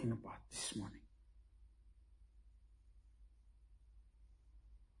I'm talking about this morning.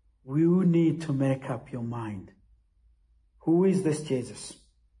 You need to make up your mind. Who is this Jesus?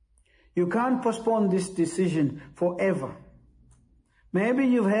 You can't postpone this decision forever. Maybe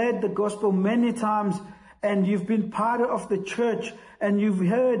you've heard the gospel many times and you've been part of the church and you've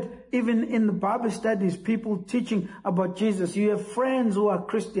heard even in the Bible studies people teaching about Jesus. You have friends who are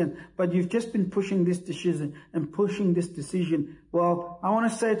Christian, but you've just been pushing this decision and pushing this decision. Well, I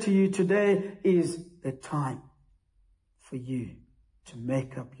want to say to you, today is the time for you to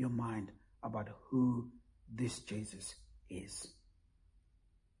make up your mind about who this Jesus is.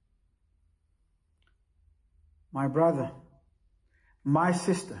 My brother, my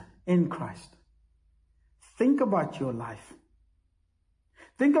sister in Christ, think about your life.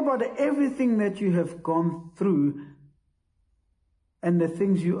 Think about everything that you have gone through and the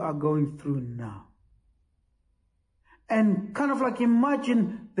things you are going through now. And kind of like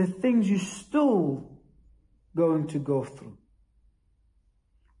imagine the things you're still going to go through.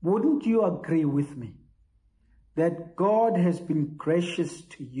 Wouldn't you agree with me that God has been gracious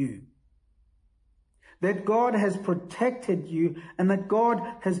to you? That God has protected you and that God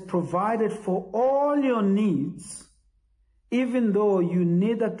has provided for all your needs, even though you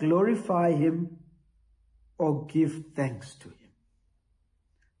neither glorify him or give thanks to him.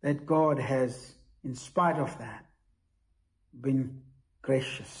 That God has, in spite of that, been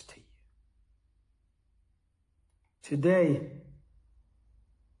gracious to you. Today,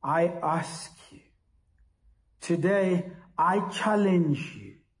 I ask you, today I challenge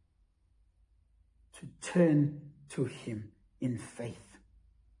you to turn to him in faith.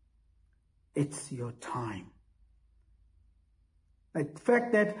 It's your time. The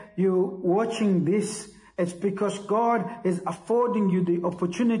fact that you're watching this, it's because God is affording you the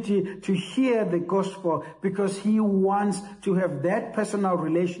opportunity to hear the gospel, because he wants to have that personal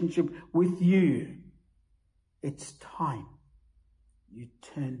relationship with you. It's time you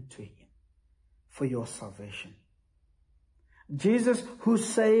turn to him for your salvation. Jesus who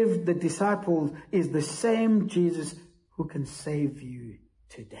saved the disciples is the same Jesus who can save you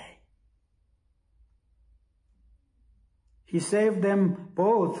today. He saved them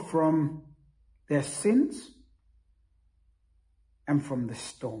both from their sins and from the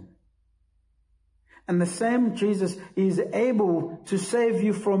storm. And the same Jesus is able to save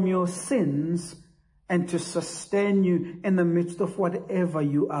you from your sins and to sustain you in the midst of whatever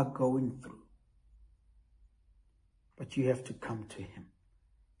you are going through. But you have to come to him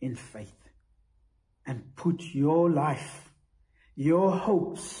in faith and put your life, your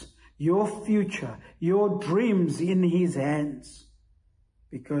hopes, your future, your dreams in his hands,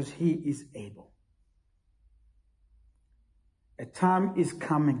 because he is able. A time is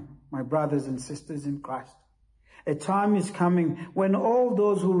coming, my brothers and sisters in Christ. A time is coming when all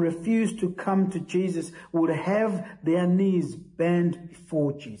those who refuse to come to Jesus would have their knees bent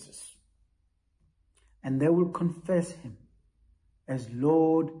before Jesus. And they will confess him as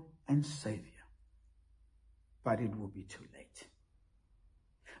Lord and Savior. But it will be too late.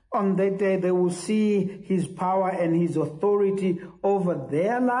 On that day, they will see his power and his authority over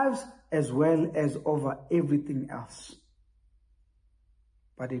their lives as well as over everything else.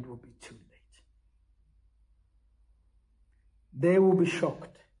 But it will be too late. They will be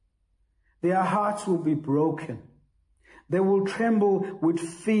shocked. Their hearts will be broken. They will tremble with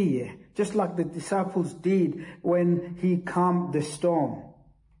fear, just like the disciples did when he calmed the storm.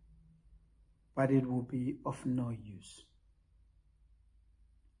 But it will be of no use.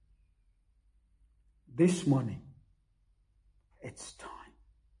 This morning, it's time.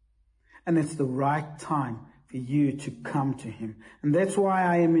 And it's the right time for you to come to him. And that's why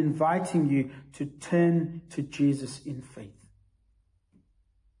I am inviting you to turn to Jesus in faith.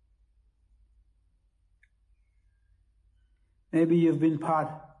 Maybe you've been part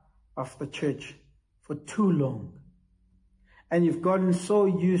of the church for too long, and you've gotten so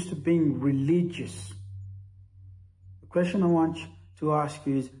used to being religious. The question I want to ask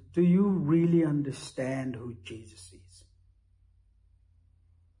you is, do you really understand who Jesus is?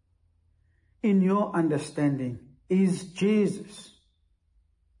 In your understanding, is Jesus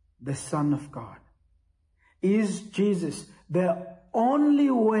the Son of God? Is Jesus the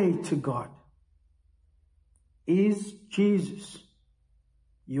only way to God? Is Jesus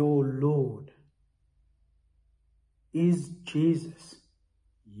your Lord? Is Jesus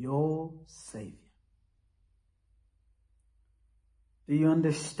your Savior? Do you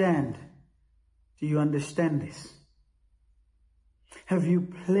understand? Do you understand this? Have you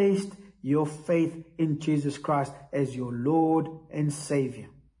placed your faith in Jesus Christ as your Lord and Savior?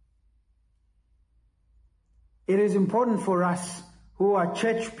 It is important for us who are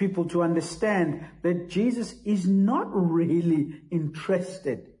church people to understand that Jesus is not really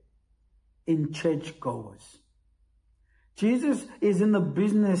interested in churchgoers. Jesus is in the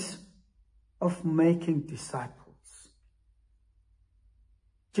business of making disciples.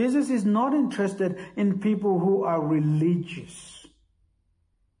 Jesus is not interested in people who are religious.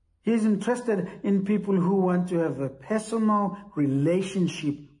 He is interested in people who want to have a personal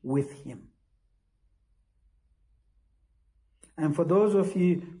relationship with him. And for those of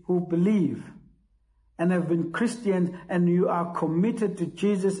you who believe and have been Christians and you are committed to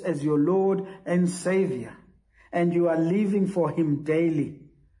Jesus as your Lord and Savior, and you are living for him daily,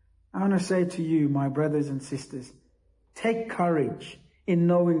 I want to say to you, my brothers and sisters, take courage in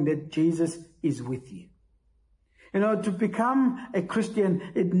knowing that Jesus is with you. You know, to become a Christian,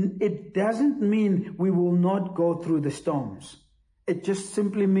 it doesn't mean we will not go through the storms. It just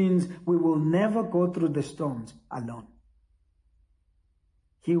simply means we will never go through the storms alone.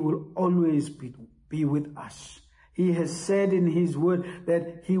 He will always be with us. He has said in his word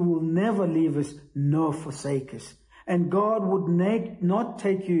that he will never leave us nor forsake us. And God would not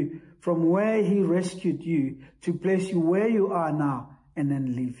take you from where he rescued you to place you where you are now and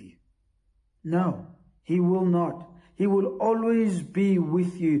then leave you. No, he will not. He will always be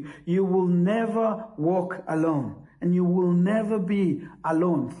with you. You will never walk alone. And you will never be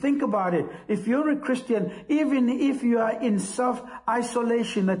alone. Think about it. If you're a Christian, even if you are in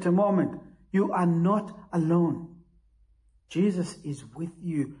self-isolation at the moment, you are not alone. Jesus is with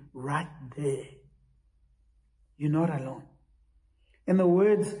you right there. You're not alone. In the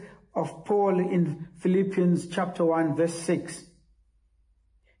words of Paul in Philippians chapter 1 verse 6,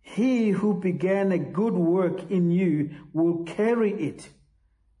 he who began a good work in you will carry it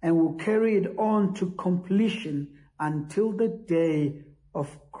and will carry it on to completion until the day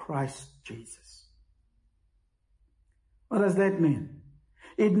of Christ Jesus. What does that mean?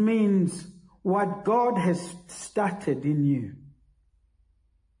 It means what God has started in you,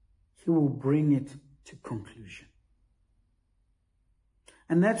 he will bring it to conclusion.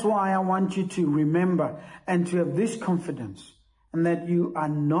 And that's why I want you to remember and to have this confidence, and that you are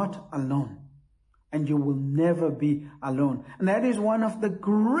not alone. And you will never be alone. And that is one of the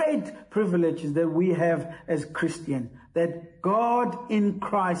great privileges that we have as Christians, that God in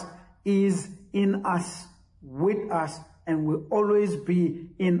Christ is in us, with us, and will always be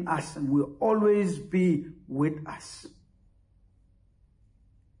in us, and will always be with us.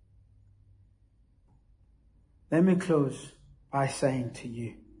 Let me close by saying to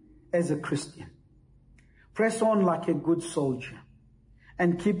you, as a Christian, press on like a good soldier,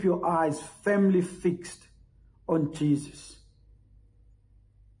 and keep your eyes firmly fixed on Jesus,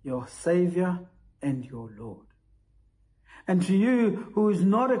 your Savior and your Lord. And to you who is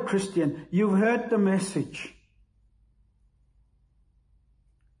not a Christian, you've heard the message.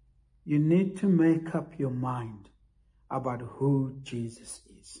 You need to make up your mind about who Jesus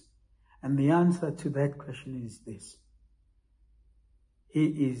is. And the answer to that question is this: He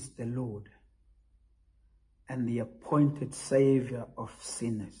is the Lord and the appointed Savior of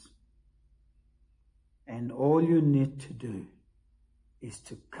sinners. And all you need to do is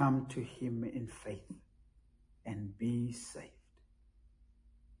to come to Him in faith and be saved.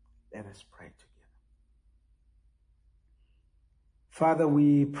 Let us pray together. Father,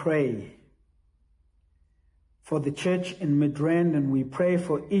 we pray for the church in Midrand, and we pray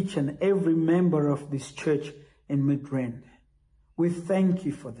for each and every member of this church in Midrand. We thank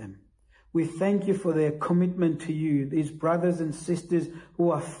you for them. We thank you for their commitment to you, these brothers and sisters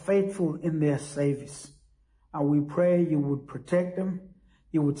who are faithful in their service. And we pray you would protect them,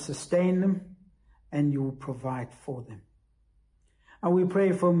 you would sustain them, and you would provide for them. And we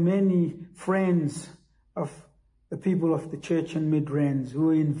pray for many friends of the people of the church in Midrand who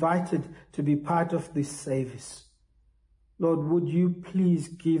are invited to be part of this service. Lord, would you please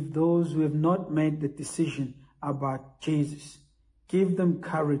give those who have not made the decision about Jesus, give them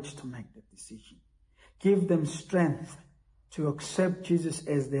courage to make the decision. Give them strength to accept Jesus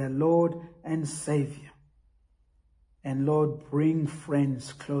as their Lord and Savior. And Lord, bring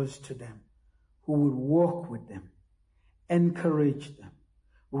friends close to them who would walk with them, encourage them,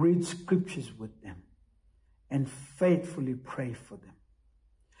 read scriptures with them, and faithfully pray for them.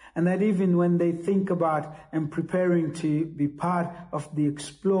 And that even when they think about and preparing to be part of the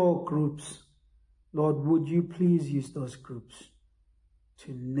Explore groups, Lord, would you please use those groups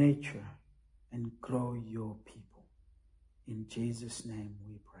to nurture and grow your people. In Jesus' name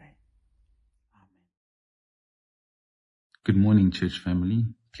we pray. Amen. Good morning, church family.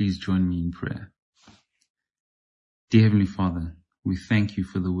 Please join me in prayer. Dear Heavenly Father, we thank you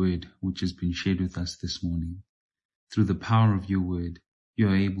for the word which has been shared with us this morning. Through the power of your word, you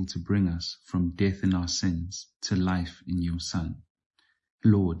are able to bring us from death in our sins to life in your Son.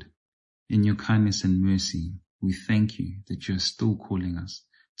 Lord, in your kindness and mercy, we thank you that you are still calling us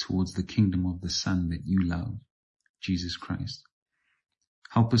towards the kingdom of the Son that you love, Jesus Christ.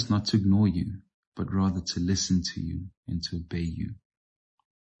 Help us not to ignore you, but rather to listen to you and to obey you.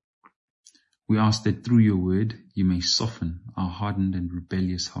 We ask that through your word, you may soften our hardened and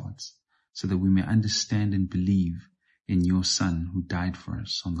rebellious hearts, so that we may understand and believe in your Son who died for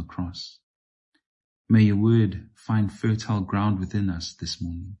us on the cross. May your word find fertile ground within us this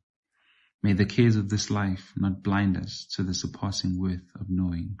morning. May the cares of this life not blind us to the surpassing worth of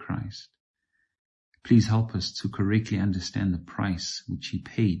knowing Christ. Please help us to correctly understand the price which he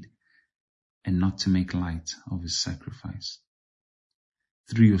paid and not to make light of his sacrifice.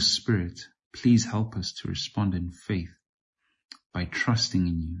 Through your Spirit, please help us to respond in faith by trusting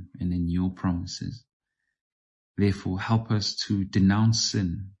in you and in your promises. Therefore, help us to denounce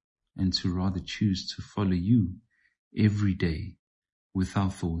sin and to rather choose to follow you every day with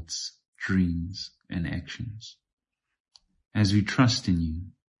our thoughts, dreams, and actions. As we trust in you,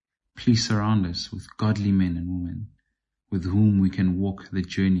 please surround us with godly men and women with whom we can walk the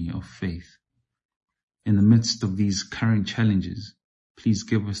journey of faith. In the midst of these current challenges, please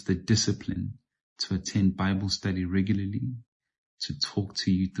give us the discipline to attend Bible study regularly, to talk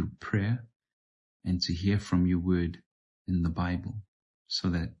to you through prayer, and to hear from your word in the Bible, so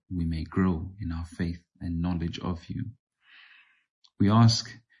that we may grow in our faith and knowledge of you. We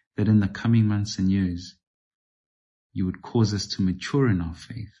ask that in the coming months and years, you would cause us to mature in our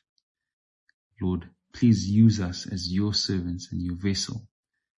faith. Lord, please use us as your servants and your vessel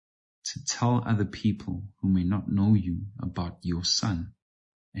to tell other people who may not know you about your Son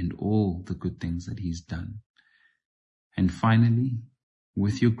and all the good things that he's done. And finally,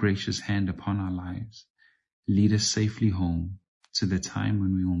 with your gracious hand upon our lives, lead us safely home to the time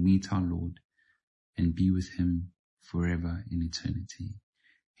when we will meet our Lord and be with him forever in eternity.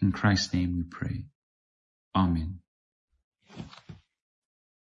 In Christ's name we pray. Amen.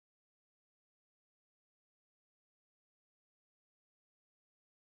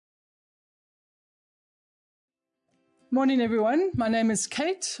 Morning, everyone. My name is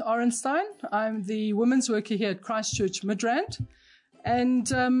Kate Orenstein. I'm the women's worker here at Christ Church Midrand. And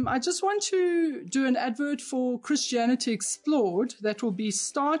I just want to do an advert for Christianity Explored that will be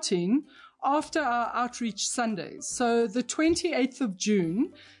starting after our Outreach Sundays. So the 28th of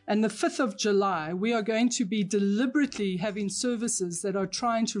June and the 5th of July, we are going to be deliberately having services that are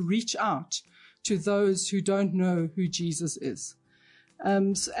trying to reach out to those who don't know who Jesus is.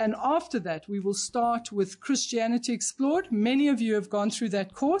 And after that, we will start with Christianity Explored. Many of you have gone through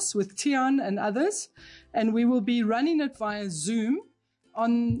that course with Tian and others, and we will be running it via Zoom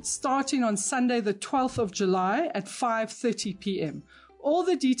starting on Sunday, the 12th of July at 5:30 p.m. All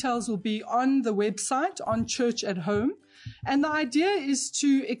the details will be on the website, on Church at Home. And the idea is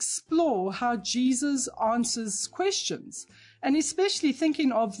to explore how Jesus answers questions, and especially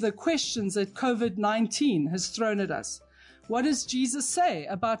thinking of the questions that COVID-19 has thrown at us. What does Jesus say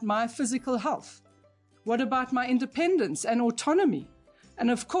about my physical health? What about my independence and autonomy? And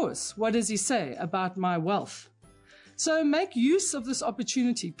of course, what does he say about my wealth? So make use of this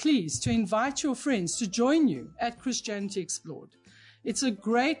opportunity, please, to invite your friends to join you at Christianity Explored. It's a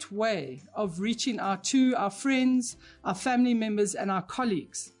great way of reaching out to our friends, our family members, and our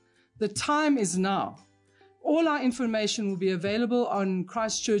colleagues. The time is now. All our information will be available on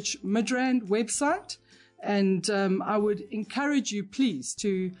Christchurch Midrand website, and I would encourage you, please,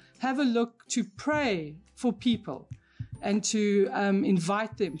 to have a look, to pray for people, and to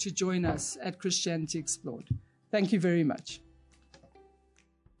invite them to join us at Christianity Explored. Thank you very much.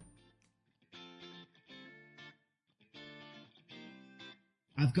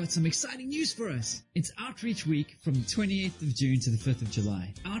 I've got some exciting news for us. It's Outreach Week from the 28th of June to the 5th of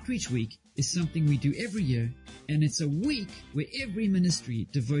July. Outreach Week is something we do every year, and it's a week where every ministry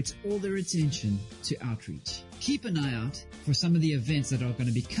devotes all their attention to outreach. Keep an eye out for some of the events that are going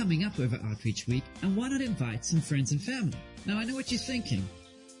to be coming up over Outreach Week, and why not invite some friends and family? Now, I know what you're thinking.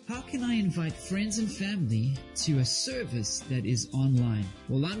 How can I invite friends and family to a service that is online?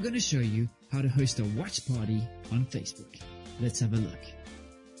 Well, I'm going to show you how to host a watch party on Facebook. Let's have a look.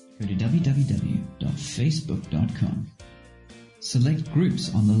 Go to www.facebook.com. Select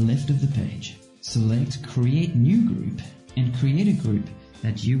Groups on the left of the page. Select Create New Group and create a group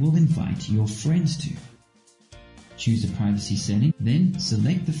that you will invite your friends to. Choose a privacy setting, then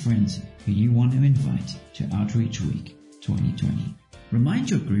select the friends who you want to invite to Outreach Week 2020.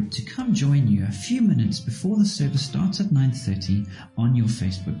 Remind your group to come join you a few minutes before the service starts at 9:30 on your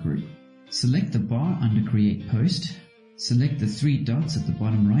Facebook group. Select the bar under Create Post. Select the 3 dots at the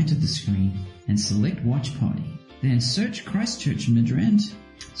bottom right of the screen and select Watch Party. Then search Christchurch Midrand.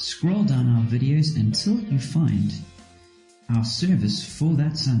 Scroll down our videos until you find our service for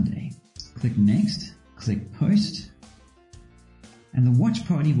that Sunday. Click Next, click Post, and the watch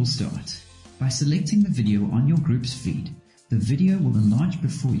party will start. By selecting the video on your group's feed, the video will enlarge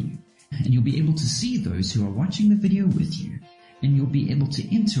before you, and you'll be able to see those who are watching the video with you, and you'll be able to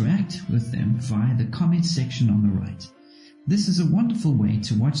interact with them via the comment section on the right. This is a wonderful way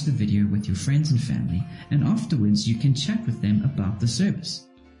to watch the video with your friends and family, and afterwards you can chat with them about the service.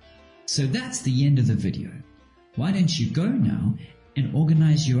 So that's the end of the video. Why don't you go now and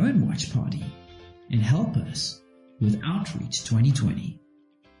organize your own watch party and help us with Outreach 2020.